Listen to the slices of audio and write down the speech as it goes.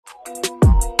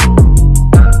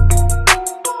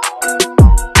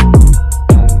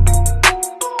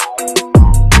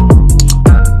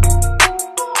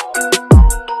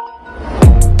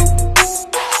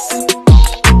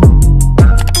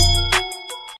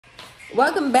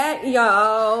Welcome back,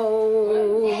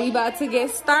 y'all. We about to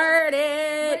get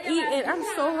started eating. I'm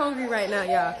so hungry right now,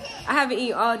 y'all. I haven't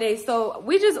eaten all day, so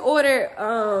we just ordered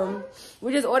from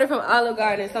Olive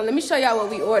Garden. So let me show y'all what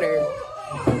we ordered.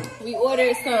 We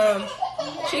ordered some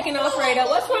chicken Alfredo.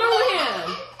 What's wrong with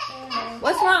him?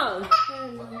 What's wrong?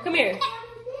 Come here.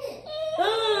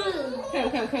 Come.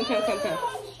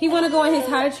 He want to go in his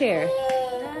high chair.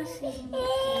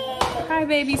 Hi,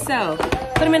 baby self.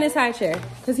 Put him in his high chair,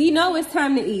 because he know it's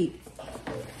time to eat.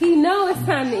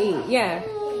 Yeah.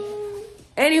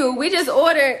 Anywho, we just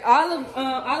ordered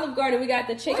Olive Garden. We got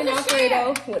the chicken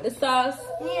Alfredo with the sauce,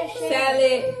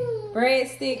 salad,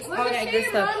 breadsticks, all that good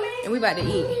stuff. And we about to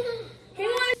eat.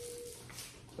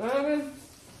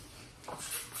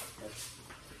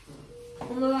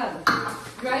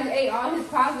 Dryce ate all his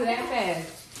pasta that fast.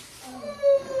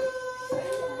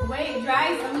 Wait,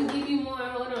 Dryce, I'm going to give you more.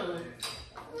 Hold on.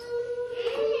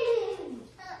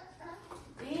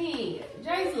 Dang,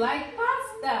 Dryce like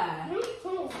pasta.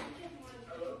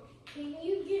 Can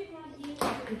you get my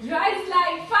Dryce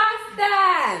like pasta.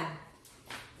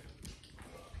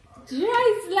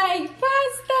 Dryce like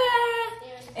pasta.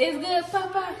 It's good,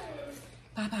 Papa.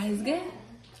 Papa, it's good.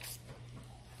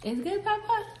 It's good,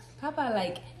 Papa. Papa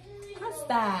like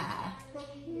pasta.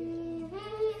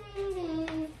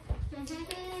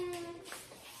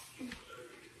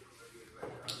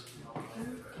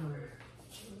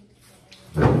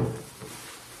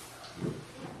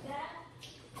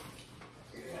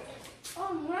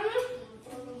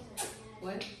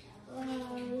 What?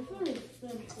 the food is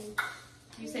expensive.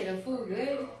 You say the food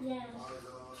good? Yeah.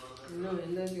 No, it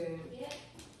look good.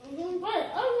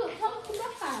 But I was talking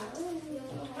about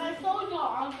I told y'all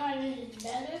our garden is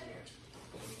better.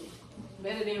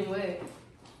 Better than what?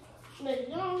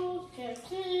 McDonald's,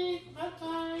 KFC,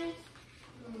 Popeyes.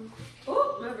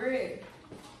 Oh, my bread.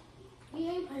 We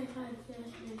ate Popeyes.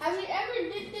 Have you ever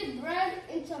dipped the bread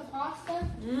into pasta?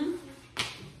 Hmm?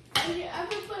 Have you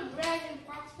ever put bread in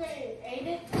pasta and ate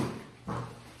it?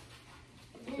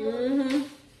 Mm-hmm.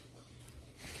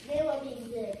 They would be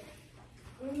good.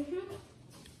 Mm-hmm.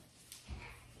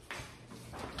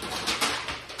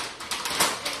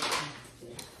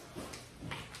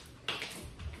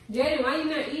 Jaden, why you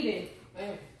not eating?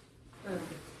 Okay.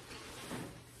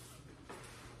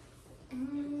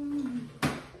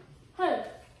 Hey.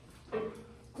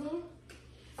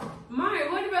 Mari,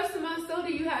 what about some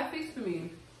soda you have fixed for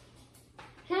me?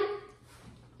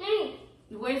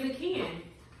 Where's the can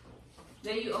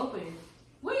that you opened?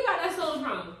 Where you got that soda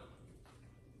from?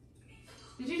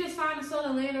 Did you just find the soda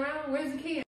laying around? Where's the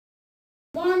can?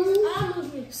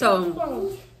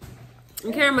 So,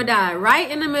 the camera died right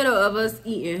in the middle of us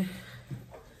eating.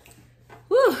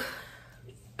 Whew.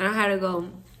 And I had to go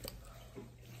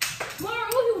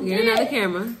get another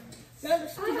camera.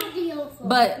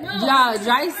 But y'all,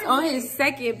 Dryce on his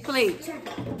second plate.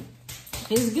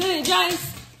 It's good, Dryce.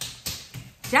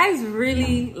 Dryce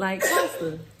really like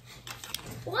pasta.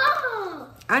 Wow.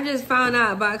 I just found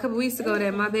out about a couple weeks ago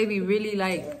that my baby really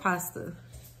like pasta.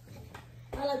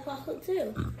 I like pasta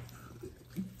too.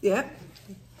 Yep.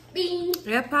 Bean.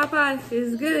 That Popeye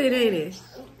is good, ain't it?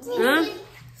 Huh?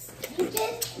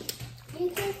 You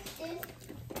just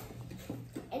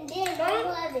and then I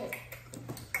love it.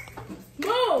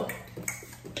 Move.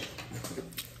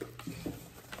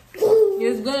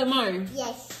 It's good, Martin.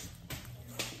 Yes.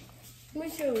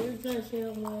 Make sure we're gonna say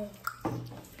more.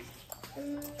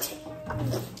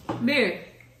 Mary,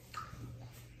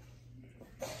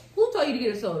 who told you to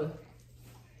get a soda?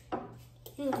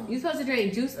 You supposed to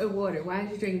drink juice or water. Why are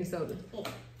you drinking soda? Because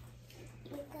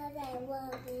I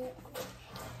love it.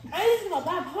 I just got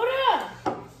that. Hold up.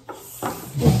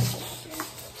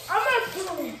 I'm not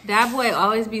doing it. That boy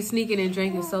always be sneaking and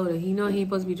drinking soda. He know he ain't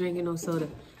supposed to be drinking no soda.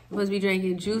 He supposed to be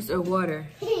drinking juice or water.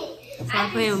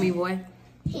 Stop playing with me, boy.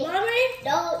 Mommy?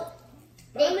 Don't.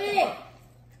 Mommy.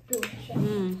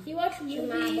 You watch a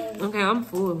movie? Okay, I'm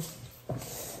full.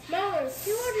 Mama, can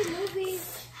you watch a movie?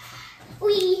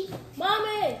 Oui.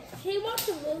 Mommy, can you watch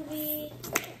a movie?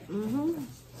 Mm-hmm.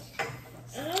 I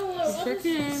don't want to Sure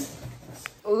can.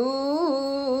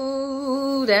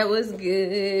 Ooh, that was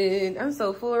good. I'm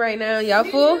so full right now. Y'all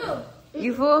full?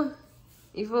 You full?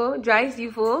 You full? Dryce,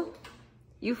 you full?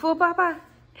 You full, Papa?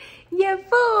 Yeah,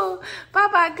 full.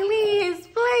 Papa, clean his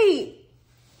plate.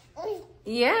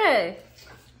 Yeah.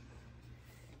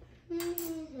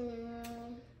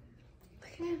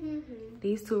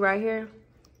 These two right here,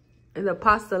 And the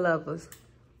pasta lovers.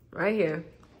 Right here.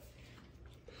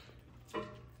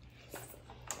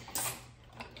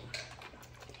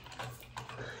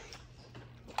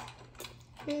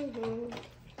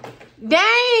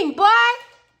 Dang, boy!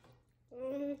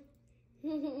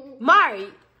 Mari,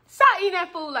 stop eating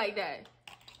that food like that.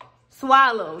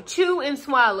 Swallow. Chew and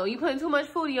swallow. You putting too much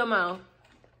food in your mouth.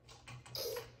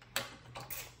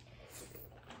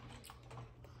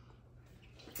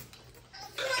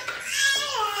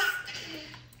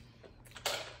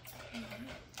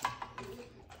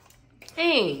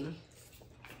 Dang.